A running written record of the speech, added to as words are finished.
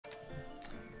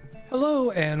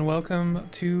Hello and welcome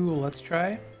to Let's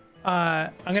Try.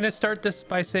 I'm going to start this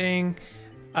by saying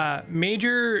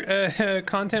major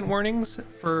content warnings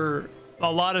for a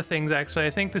lot of things, actually. I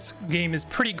think this game is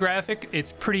pretty graphic.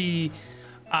 It's pretty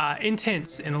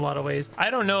intense in a lot of ways. I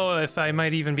don't know if I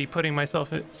might even be putting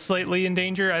myself slightly in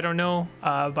danger. I don't know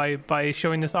by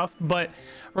showing this off, but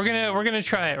we're gonna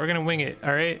try it. We're gonna wing it.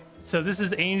 All right. So this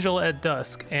is Angel at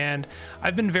Dusk, and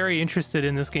I've been very interested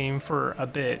in this game for a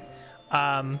bit.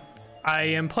 I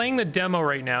am playing the demo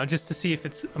right now just to see if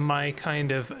it's my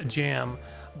kind of jam,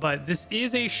 but this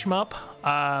is a shmup.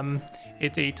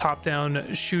 It's a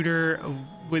top-down shooter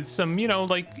with some, you know,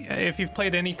 like if you've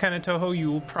played any kind of Toho,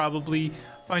 you will probably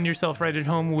find yourself right at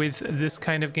home with this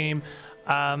kind of game.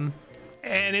 And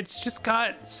it's just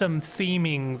got some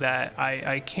theming that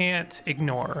I can't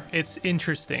ignore. It's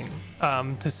interesting,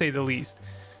 to say the least.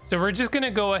 So we're just gonna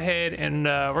go ahead and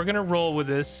we're gonna roll with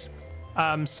this.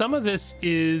 Some of this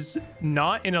is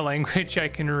not in a language I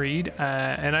can read,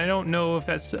 and I don't know if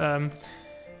that's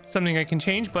something I can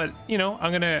change, but you know,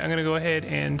 I'm gonna go ahead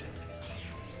and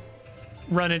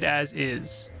run it as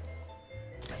is.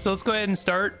 So let's go ahead and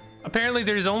start. Apparently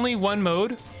there's only one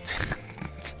mode,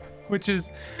 which is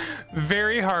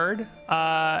very hard,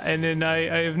 and then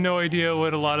I have no idea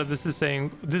what a lot of this is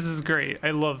saying. This is great.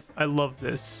 I love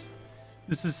this.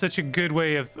 This is such a good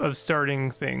way of starting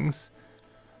things.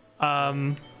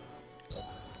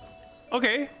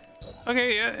 Okay,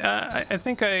 yeah, I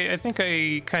think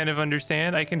I kind of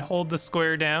understand. I can hold the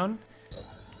square down,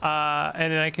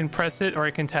 and then I can press it, or I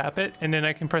can tap it, and then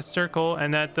I can press circle,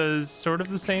 and that does sort of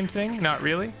the same thing. Not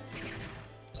really.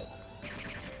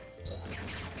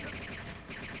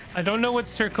 I don't know what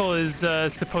circle is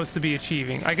supposed to be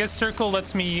achieving. I guess circle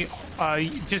lets me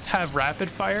just have rapid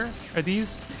fire. Are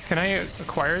these? Can I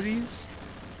acquire these?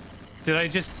 Did I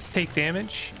just take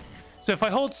damage? So if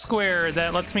I hold square,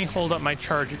 that lets me hold up my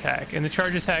charge attack, and the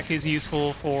charge attack is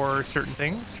useful for certain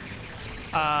things.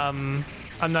 I'm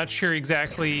not sure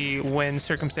exactly when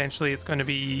circumstantially it's going to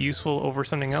be useful over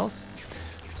something else.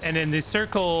 And then the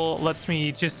circle lets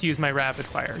me just use my rapid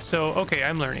fire. So, okay,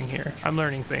 I'm learning here. I'm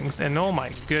learning things. And oh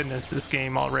my goodness, this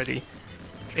game already.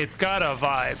 It's got a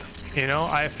vibe, you know?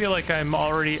 I feel like I'm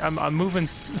moving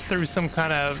through some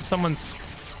kind of, someone's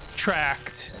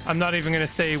tract. I'm not even gonna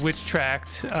say which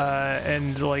tract,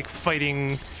 and like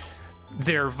fighting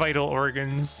their vital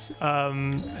organs.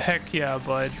 Heck yeah,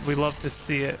 bud. We love to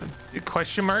see it.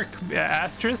 Question mark?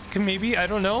 Asterisk? Maybe? I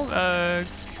don't know.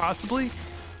 Possibly.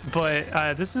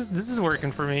 But this is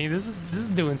working for me. This is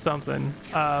doing something.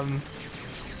 But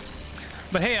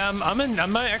hey,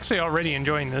 I'm actually already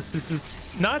enjoying this. This is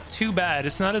not too bad.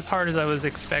 It's not as hard as I was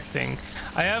expecting.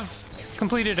 I have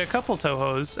completed a couple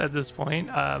Tohos at this point,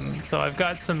 so I've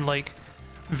got some like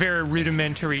very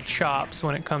rudimentary chops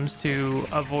when it comes to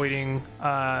avoiding.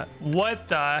 What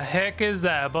the heck is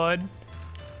that, bud?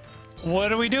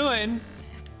 What are we doing?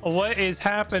 What is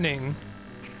happening?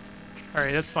 All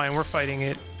right, that's fine. We're fighting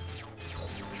it.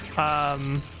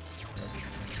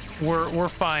 We're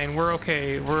fine. We're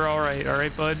okay. We're all right. All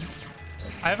right, bud.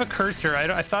 I have a cursor.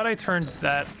 I thought I turned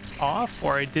that off,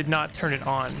 or I did not turn it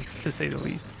on, to say the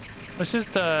least. Let's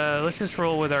just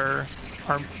roll with our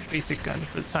basic gun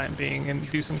for the time being and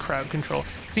do some crowd control.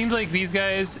 Seems like these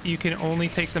guys, you can only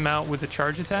take them out with a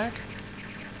charge attack.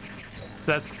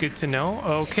 So that's good to know.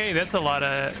 Okay, that's a lot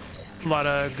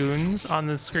of goons on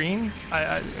the screen.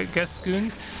 I guess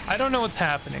goons. I don't know what's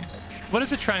happening. What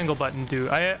does the triangle button do?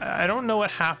 I don't know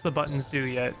what half the buttons do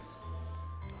yet.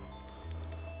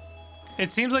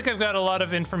 It seems like I've got a lot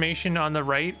of information on the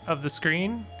right of the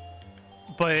screen,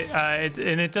 but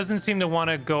it doesn't seem to want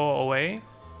to go away.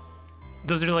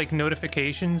 Those are like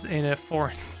notifications in a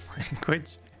foreign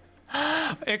language.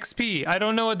 XP. I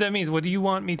don't know what that means. What do you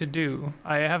want me to do?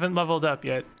 I haven't leveled up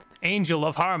yet. Angel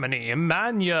of Harmony,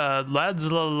 Emania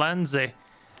Ladzla.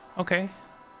 Okay.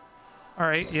 All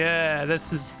right. Yeah,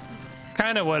 this is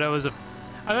kind of what I was. I'm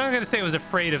not gonna say I was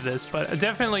afraid of this, but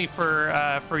definitely for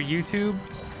YouTube,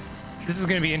 this is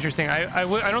gonna be interesting. I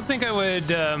don't think I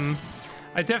would.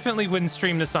 I definitely wouldn't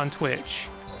stream this on Twitch,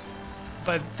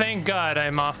 but thank God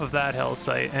I'm off of that hell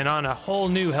site and on a whole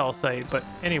new hell site. But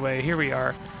anyway, here we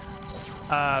are.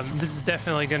 This is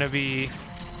definitely gonna be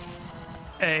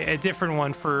a different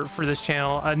one for this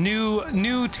channel. A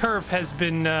new turf has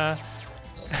been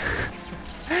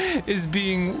is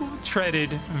being treaded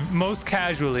most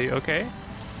casually, okay?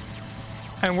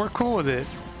 And we're cool with it.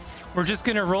 We're just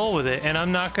gonna roll with it, and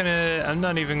I'm not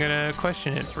even gonna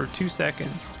question it for 2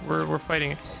 seconds. We're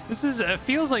fighting it. This is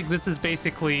feels like this is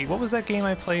basically, what was that game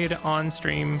I played on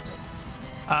stream?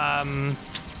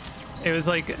 It was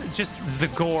like just the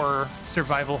gore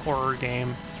survival horror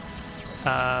game.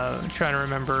 I'm trying to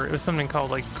remember. It was something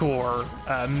called like gore,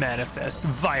 manifest,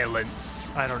 violence.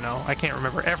 I don't know. I can't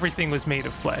remember. Everything was made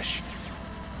of flesh,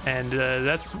 and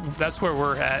that's where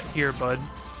we're at here, bud.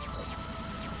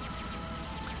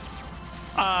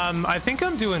 I think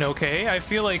I'm doing okay. I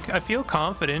feel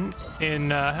confident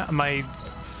in how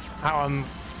I'm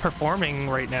performing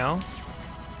right now.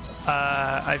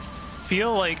 I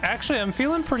feel like actually I'm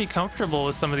feeling pretty comfortable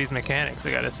with some of these mechanics.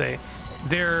 I gotta say,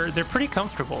 they're pretty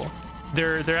comfortable.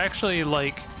 They're actually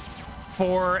like,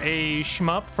 for a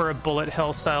shmup, for a bullet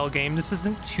hell style game, this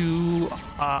isn't too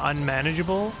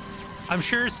unmanageable. I'm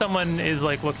sure someone is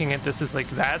like looking at this as like,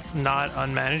 that's not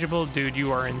unmanageable, dude.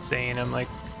 You are insane. I'm like,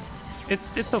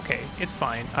 it's okay. It's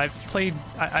fine. I've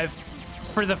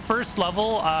for the first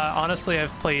level, honestly,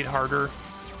 I've played harder,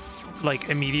 like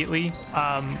immediately,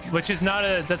 which is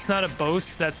that's not a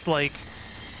boast. That's like,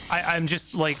 I'm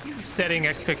just like setting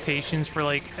expectations for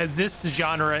like, this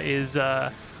genre is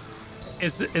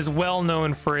well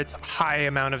known for its high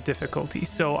amount of difficulty.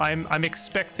 So I'm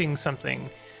expecting something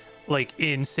like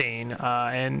insane,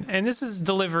 and this is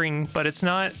delivering, but it's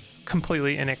not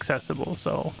completely inaccessible.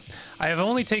 So I have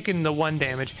only taken the 1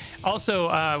 damage.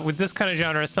 Also, with this kind of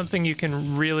genre, something you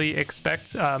can really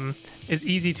expect, is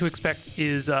easy to expect,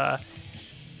 is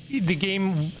the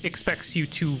game expects you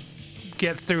to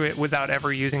get through it without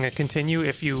ever using a continue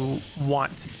if you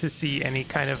want to see any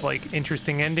kind of like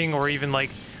interesting ending, or even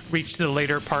like reach the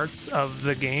later parts of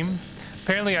the game.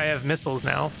 Apparently I have missiles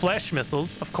now, flesh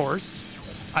missiles, of course.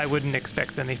 I wouldn't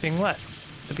expect anything less,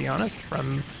 to be honest,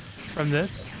 from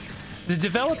this. The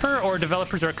developer or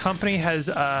developers or a company has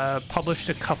published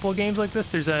a couple of games like this.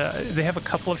 They have a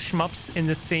couple of shmups in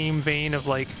the same vein of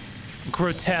like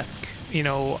grotesque, you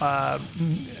know,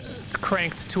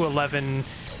 cranked to 11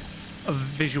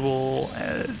 visual,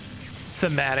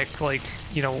 thematic, like,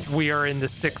 you know, we are in the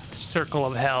 6th circle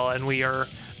of hell and we're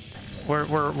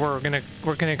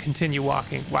gonna continue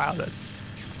walking. Wow, that's,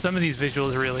 some of these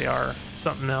visuals really are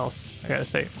something else, I gotta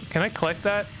say. Can I collect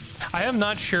that? I am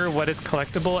not sure what is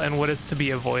collectible and what is to be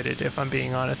avoided, if I'm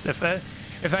being honest. If I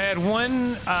had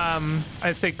one,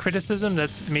 I'd say criticism,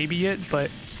 that's maybe it, but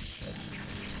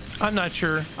I'm not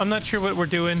sure. I'm not sure what we're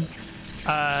doing.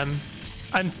 I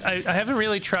haven't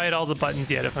really tried all the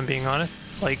buttons yet, if I'm being honest.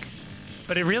 Like,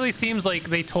 but it really seems like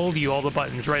they told you all the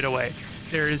buttons right away.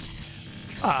 There's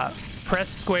press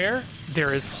square,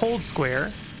 there is hold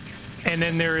square, and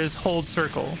then there is hold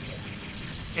circle.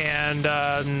 And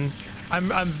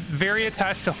I'm very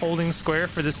attached to holding square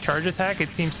for this charge attack. It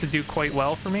seems to do quite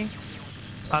well for me.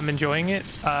 I'm enjoying it.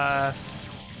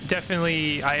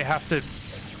 Definitely, I have to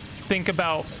think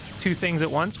about 2 things at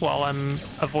once while I'm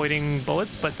avoiding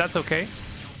bullets, but that's okay.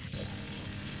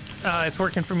 It's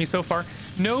working for me so far.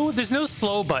 No, there's no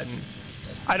slow button.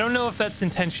 I don't know if that's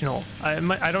intentional.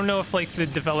 I don't know if like the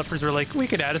developers were like, we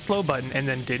could add a slow button and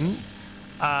then didn't.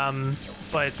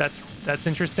 But that's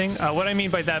interesting. What I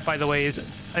mean by that, by the way, is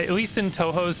at least in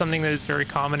Toho, something that is very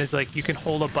common is like you can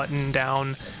hold a button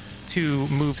down to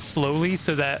move slowly,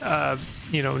 so that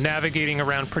you know, navigating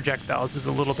around projectiles is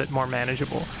a little bit more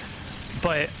manageable.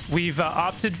 But we've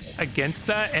opted against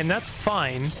that, and that's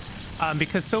fine,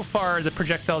 because so far the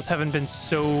projectiles haven't been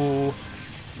so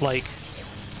like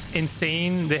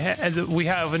insane. We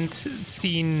haven't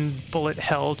seen bullet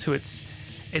hell to its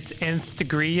nth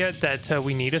degree yet that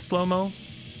we need a slow-mo.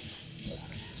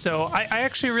 So I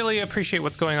actually really appreciate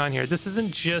what's going on here. This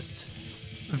isn't just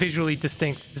visually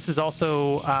distinct. This is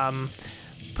also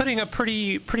putting a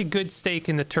pretty good stake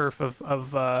in the turf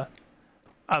of a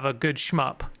good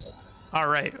shmup. All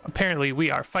right, apparently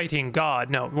we are fighting God.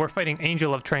 No, we're fighting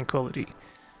Angel of Tranquility.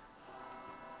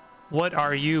 What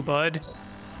are you, bud?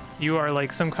 You are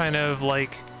like some kind of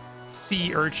like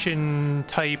sea urchin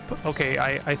type. Okay,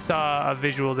 I saw a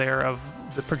visual there of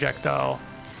the projectile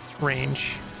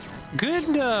range.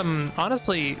 Good,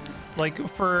 honestly, like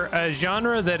for a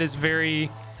genre that is very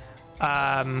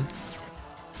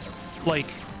like,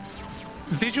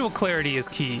 visual clarity is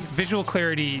key. Visual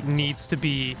clarity needs to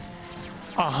be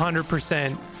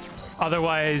 100%,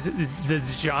 otherwise the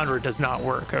genre does not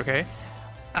work. Okay.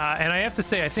 And I have to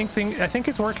say, I think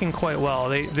it's working quite well.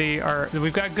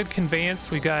 We've got good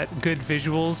conveyance, we've got good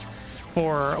visuals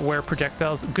for where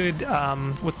projectiles, good,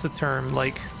 what's the term,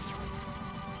 like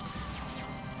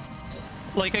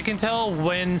I can tell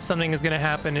when something is going to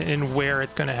happen and where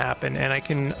it's going to happen, and I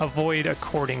can avoid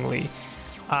accordingly.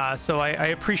 So I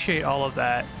appreciate all of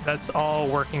that. That's all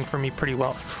working for me pretty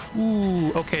well.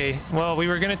 Ooh, okay. Well, we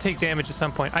were going to take damage at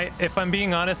some point. If I'm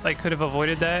being honest, I could have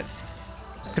avoided that.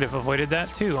 Could have avoided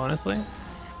that too, honestly.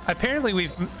 Apparently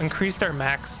we've increased our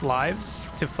max lives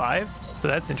to 5, so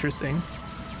that's interesting.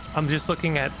 I'm just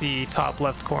looking at the top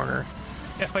left corner.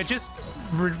 If I just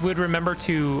would remember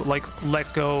to like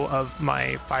let go of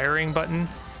my firing button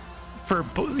for,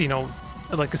 you know,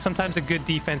 like sometimes a good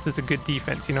defense is a good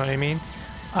defense, you know what I mean?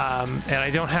 And I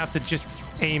don't have to just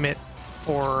aim it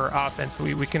for offense.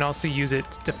 We can also use it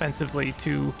defensively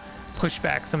to push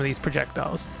back some of these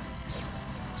projectiles.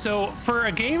 So for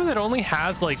a game that only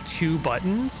has like 2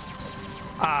 buttons,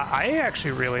 I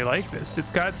actually really like this.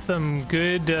 It's got some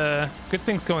good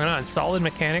things going on. Solid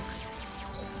mechanics.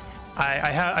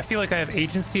 I feel like I have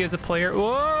agency as a player.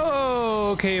 Whoa,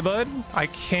 okay, bud. I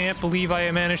can't believe I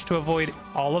managed to avoid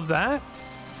all of that.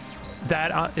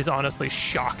 That is honestly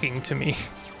shocking to me.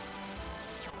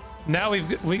 Now we've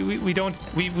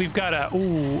got a,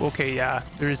 ooh, okay, yeah.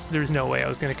 There's no way I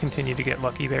was going to continue to get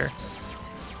lucky there.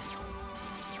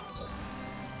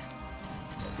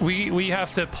 We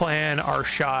have to plan our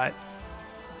shot.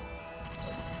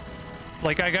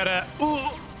 Like I gotta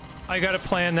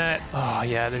plan that. Oh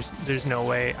yeah, there's no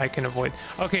way I can avoid.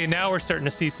 Okay, now we're starting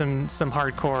to see some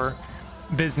hardcore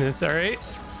business. All right,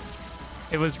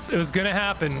 it was gonna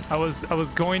happen. I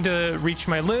was going to reach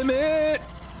my limit.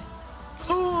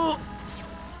 Ooh.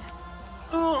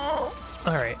 Ooh. All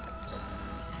right.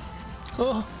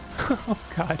 Oh, oh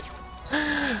God.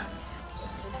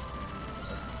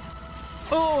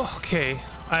 Oh, okay.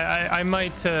 I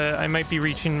might be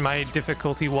reaching my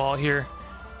difficulty wall here.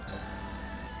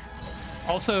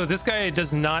 Also, this guy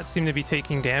does not seem to be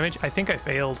taking damage. I think I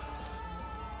failed.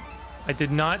 I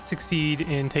did not succeed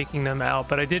in taking them out,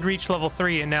 but I did reach level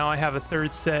 3, and now I have a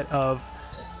 3rd set of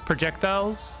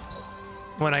projectiles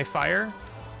when I fire.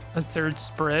 A 3rd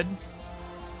spread.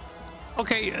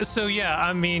 Okay, so yeah,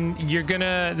 I mean,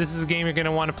 this is a game you're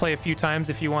gonna want to play a few times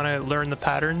if you want to learn the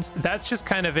patterns. That's just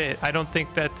kind of it. I don't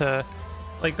think that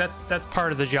like that's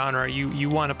part of the genre. You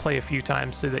want to play a few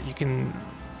times so that you can,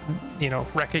 you know,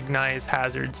 recognize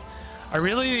hazards. I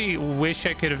really wish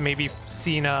I could have maybe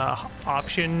seen a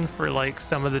option for like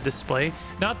some of the display,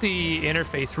 not the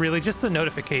interface, really just the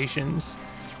notifications.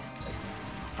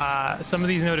 Some of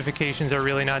these notifications are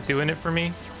really not doing it for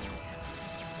me.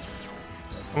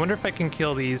 I wonder if I can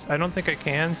kill these. I don't think I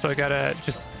can, so I gotta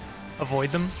just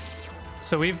avoid them.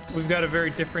 So we've got a very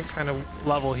different kind of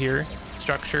level here,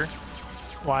 structure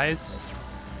wise.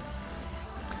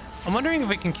 I'm wondering if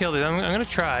I can kill these. I'm gonna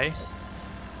try.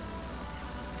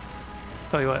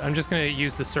 Tell you what, I'm just gonna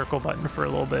use the circle button for a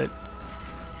little bit.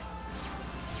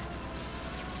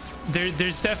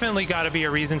 There's definitely got to be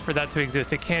a reason for that to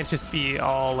exist. It can't just be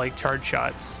all like charge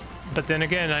shots. But then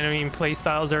again, I mean, play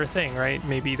styles are a thing, right?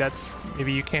 Maybe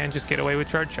you can just get away with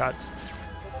charge shots.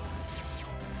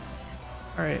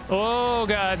 All right. Oh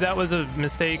God, that was a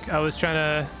mistake. I was trying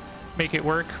to make it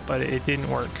work, but it didn't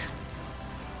work.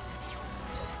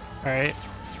 All right.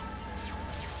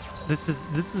 This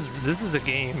is a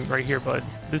game right here, bud.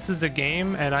 This is a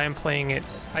game, and I am playing it.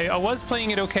 I was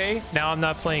playing it okay. Now I'm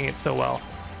not playing it so well.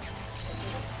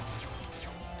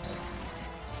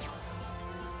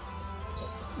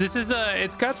 This is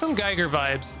it's got some Geiger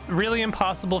vibes. Really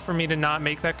impossible for me to not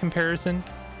make that comparison.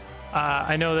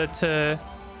 I know that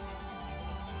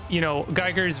you know,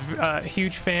 Geiger's a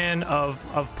huge fan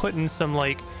of putting some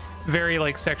like very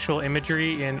like sexual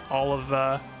imagery in all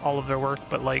of their work,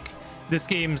 but like this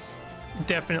game's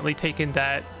definitely taken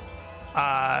that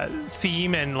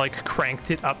theme and like cranked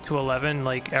it up to 11.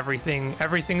 Like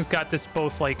everything's got this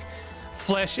both like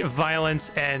flesh,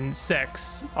 violence, and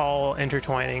sex all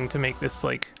intertwining to make this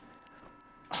like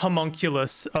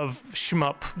homunculus of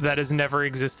shmup that has never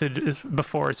existed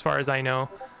before, as far as I know.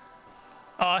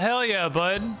 Oh hell yeah,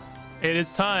 bud! It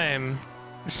is time.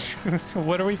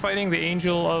 What are we fighting? The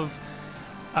Angel of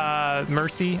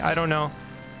Mercy? I don't know.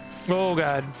 Oh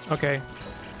God. Okay.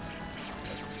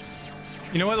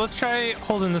 You know what? Let's try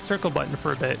holding the circle button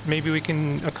for a bit. Maybe we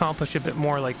can accomplish a bit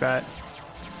more like that.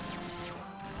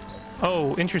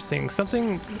 Oh, interesting.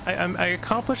 Something I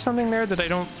accomplished something there that I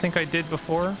don't think I did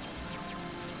before.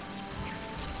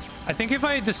 I think if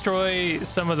I destroy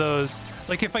some of those,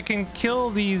 like if I can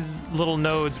kill these little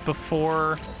nodes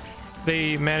before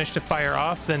they manage to fire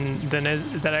off, then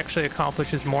that actually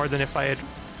accomplishes more than if I had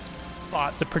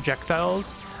fought the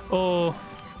projectiles. Oh,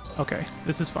 okay.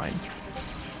 This is fine.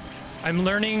 I'm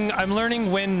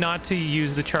learning when not to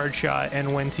use the charge shot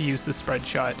and when to use the spread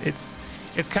shot.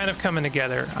 It's kind of coming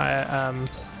together.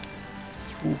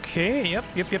 Okay, yep.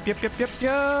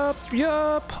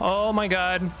 Oh my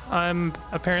God, I'm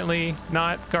apparently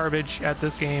not garbage at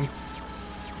this game.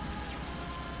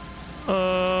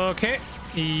 Okay,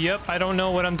 yep, I don't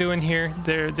know what I'm doing here.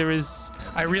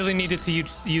 I really needed to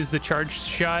use the charge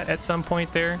shot at some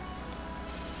point there.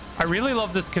 I really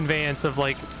love this conveyance of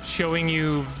like showing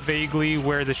you vaguely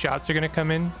where the shots are going to come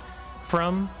in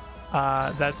from.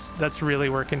 That's really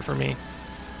working for me.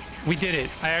 We did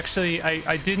it.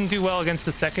 I didn't do well against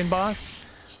the second boss,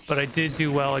 but I did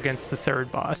do well against the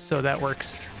third boss, so that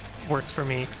works for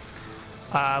me.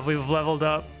 We've leveled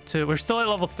up to, we're still at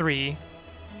level 3.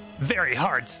 Very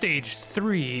hard, stage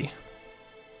 3.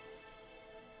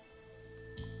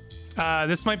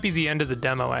 This might be the end of the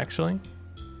demo, actually.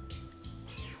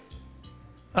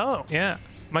 Oh, yeah,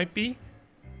 might be.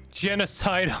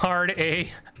 Genocide hard A.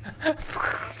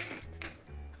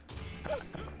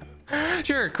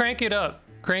 Sure, crank it up.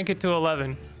 Crank it to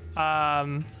 11.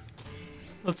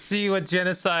 Let's see what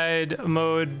genocide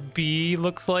mode B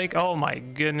looks like. Oh my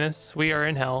goodness, we are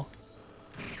in hell.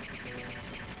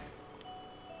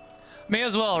 May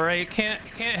as well, right? Can't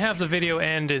have the video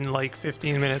end in like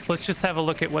 15 minutes. Let's just have a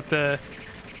look at what the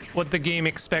game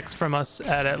expects from us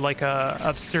at like a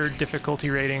absurd difficulty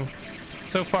rating.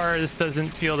 So far, this doesn't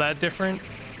feel that different.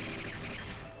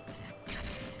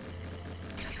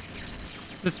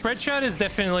 The spread shot is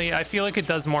definitely, I feel like it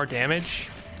does more damage,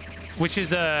 which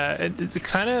is it's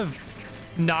kind of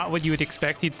not what you would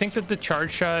expect. You'd think that the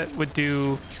charge shot would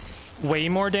do way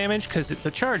more damage because it's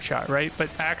a charge shot, right?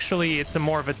 But actually it's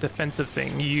more of a defensive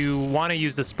thing. You want to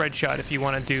use the spread shot if you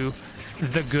want to do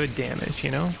the good damage,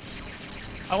 you know?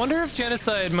 I wonder if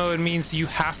genocide mode means you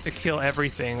have to kill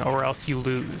everything or else you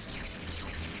lose.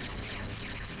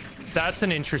 That's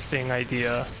an interesting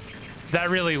idea. That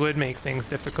really would make things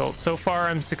difficult. So far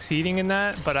I'm succeeding in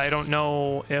that, but I don't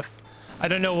know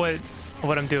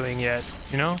what I'm doing yet,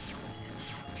 you know?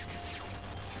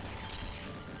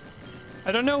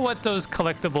 I don't know what those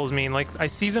collectibles mean. Like, I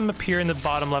see them appear in the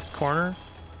bottom left corner,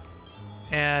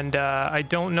 and I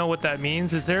don't know what that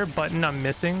means. Is there a button I'm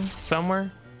missing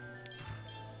somewhere?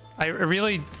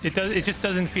 It just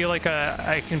doesn't feel like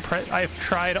I can press. I've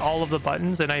tried all of the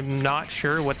buttons and I'm not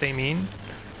sure what they mean.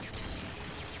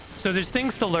 So there's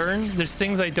things to learn. There's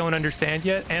things I don't understand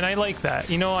yet, and I like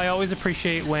that. You know, I always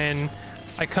appreciate when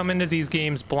I come into these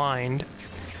games blind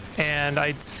and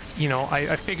I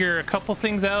figure a couple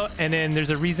things out, and then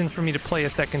there's a reason for me to play a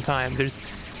second time. There's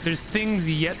things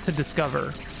yet to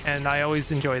discover, and I always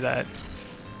enjoy that.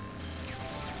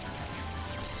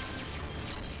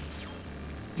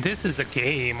 This is a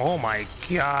game. Oh my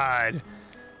god.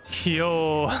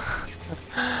 Yo.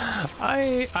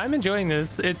 I'm enjoying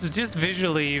this. It's just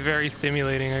visually very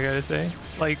stimulating, I gotta say.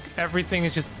 Like, everything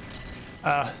is just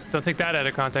don't take that out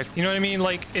of context, you know what I mean?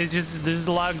 Like, it's just, there's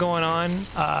a lot going on,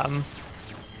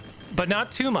 but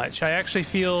not too much. I actually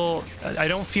feel, I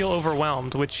don't feel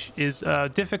overwhelmed, which is a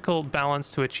difficult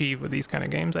balance to achieve with these kind of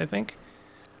games, I think.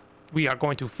 We are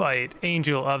going to fight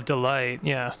Angel of Delight.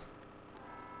 Yeah.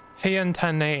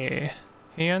 Heiantane.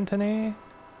 Heiantane?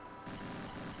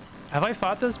 Have I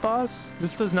fought this boss?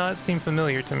 This does not seem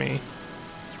familiar to me.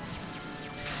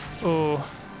 Oh,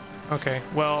 okay.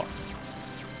 Well,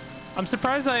 I'm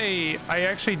surprised I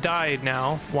actually died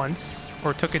now once,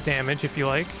 or took a damage if you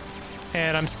like,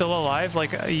 and I'm still alive.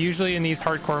 Like, usually in these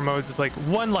hardcore modes, it's like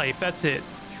one life, that's it.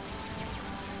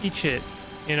 Eat shit,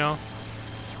 you know?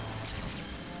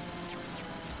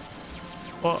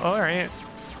 Well, alright.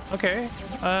 Okay.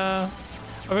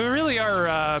 We really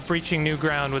are breaching new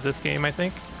ground with this game, I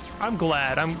think. I'm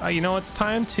glad. you know, it's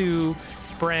time to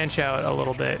branch out a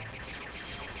little bit.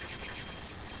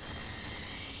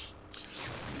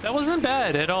 That wasn't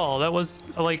bad at all. That was,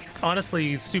 like,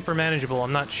 honestly super manageable.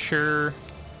 I'm not sure.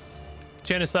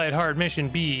 Genocide hard mission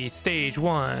B, stage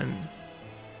 1.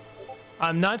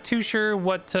 I'm not too sure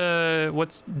what's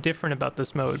different about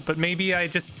this mode, but maybe I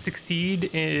just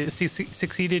succeeded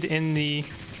in the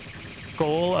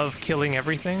goal of killing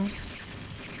everything.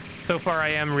 So far I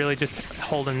am really just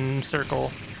holding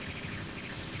circle.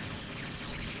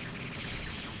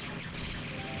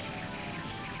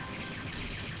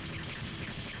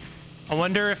 I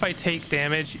wonder if I take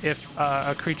damage if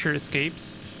a creature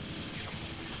escapes.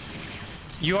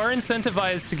 You are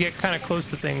incentivized to get kind of close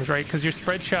to things, right? Because your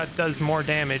spread shot does more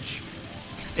damage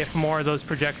if more of those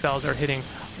projectiles are hitting.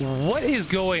 What is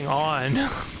going on?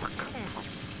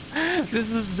 This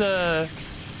is a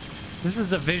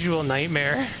visual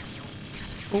nightmare.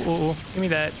 Ooh, give me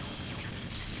that.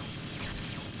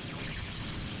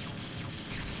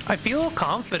 I feel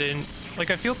confident.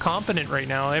 Like, I feel confident right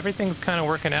now. Everything's kind of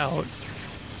working out.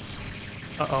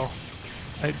 Uh-oh.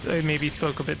 I maybe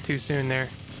spoke a bit too soon there.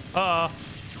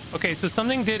 Okay, so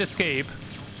something did escape.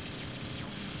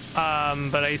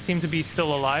 But I seem to be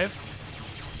still alive.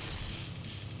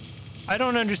 I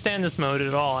don't understand this mode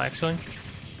at all, actually.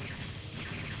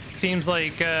 Seems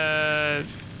like,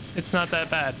 It's not that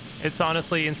bad. It's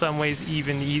honestly in some ways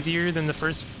even easier than the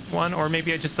first one, or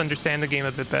maybe I just understand the game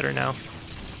a bit better now.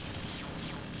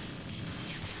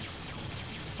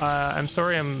 I'm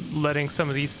sorry I'm letting some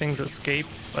of these things escape,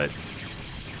 but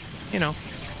you know,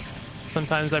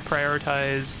 sometimes I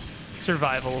prioritize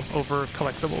survival over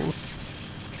collectibles.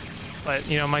 But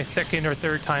you know, my second or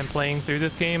third time playing through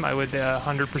this game, I would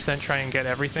 100% try and get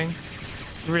everything.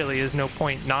 Really is no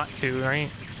point not to, right?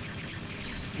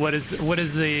 What is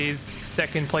the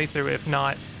second playthrough if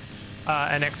not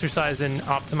an exercise in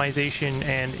optimization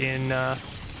and in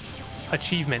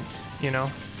achievement, you know?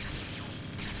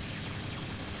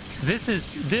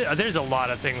 There's a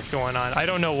lot of things going on. I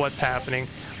don't know what's happening.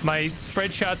 My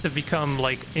spread shots have become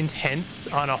like intense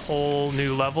on a whole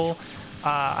new level.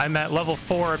 I'm at level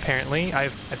 4 apparently. I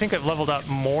think I've leveled up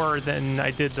more than I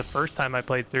did the first time I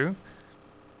played through.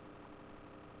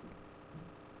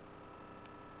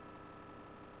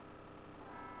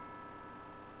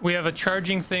 We have a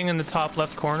charging thing in the top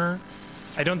left corner.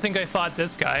 I don't think I fought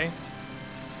this guy.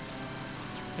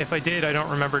 If I did, I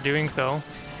don't remember doing so.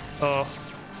 Oh.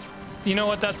 You know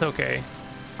what? That's okay.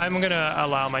 I'm gonna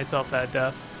allow myself that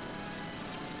death.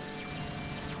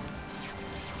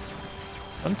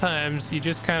 Sometimes you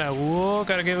just kind of, whoa,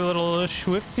 gotta give it a little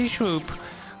swifty swoop.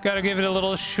 Gotta give it a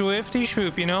little swifty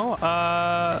swoop, you know?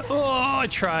 Oh, I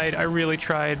tried. I really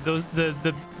tried.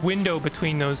 The window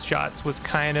between those shots was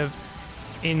kind of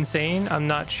insane. I'm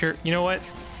not sure. You know what?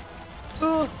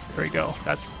 Oh, there we go.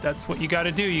 That's what you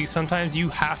gotta do. Sometimes you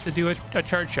have to do a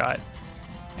charge shot.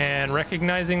 And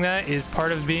recognizing that is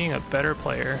part of being a better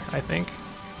player, I think.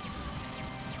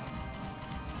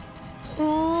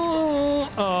 Oh,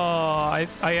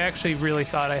 I actually really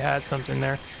thought I had something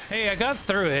there. Hey, I got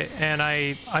through it, and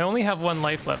I only have 1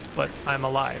 life left, but I'm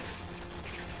alive.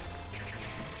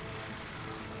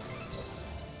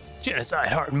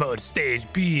 Genocide hard mode stage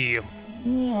B.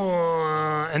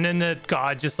 And then the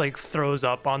god just like throws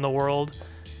up on the world,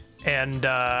 and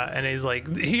he's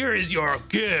like, "Here is your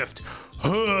gift."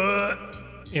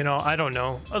 You know, I don't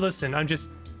know. Listen, I'm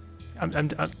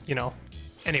you know.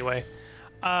 Anyway,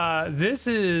 this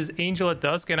is Angel at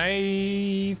Dusk, and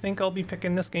I think I'll be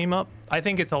picking this game up. I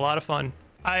think it's a lot of fun.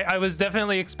 I was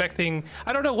definitely expecting,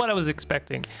 I don't know what I was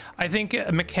expecting. I think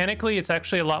mechanically it's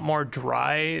actually a lot more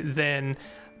dry than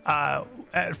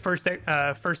at first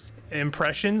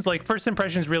impressions. Like, first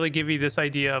impressions really give you this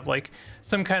idea of like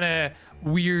some kind of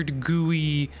weird,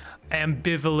 gooey,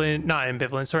 ambiguous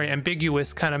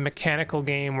kind of mechanical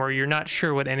game where you're not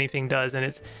sure what anything does, and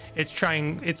it's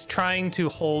trying to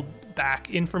hold back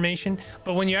information.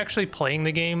 But when you're actually playing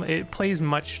the game, it plays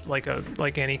much like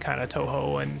any kind of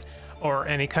Toho or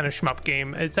any kind of shmup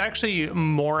game. It's actually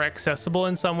more accessible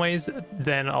in some ways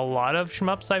than a lot of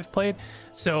shmups I've played.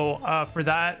 So for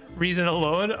that reason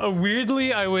alone,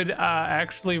 weirdly, I would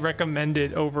actually recommend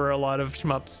it over a lot of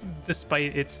shmups,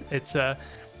 despite its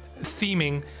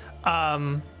theming.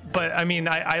 But I mean,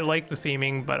 I like the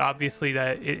theming, but obviously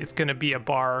that it's going to be a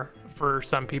bar for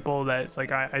some people that it's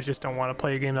like, I just don't want to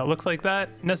play a game that looks like that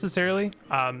necessarily.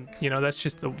 You know, that's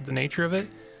just the nature of it.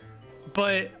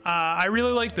 But I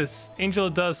really like this Angel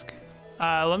of Dusk.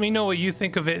 Let me know what you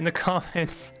think of it in the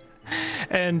comments.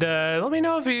 And let me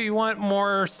know if you want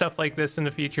more stuff like this in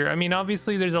the future. I mean,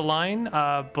 obviously there's a line,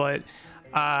 but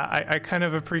I kind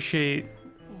of appreciate,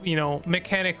 you know,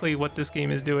 mechanically what this game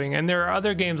is doing. And there are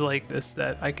other games like this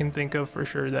that I can think of for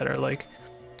sure that are like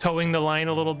towing the line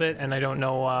a little bit, and I don't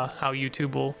know how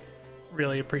YouTube will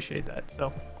really appreciate that.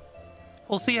 So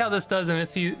we'll see how this does, and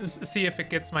see if it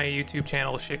gets my YouTube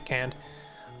channel shit canned.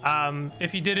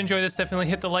 If you did enjoy this, definitely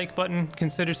hit the like button,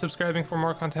 consider subscribing for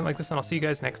more content like this, and I'll see you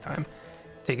guys next time.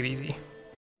 Take it easy.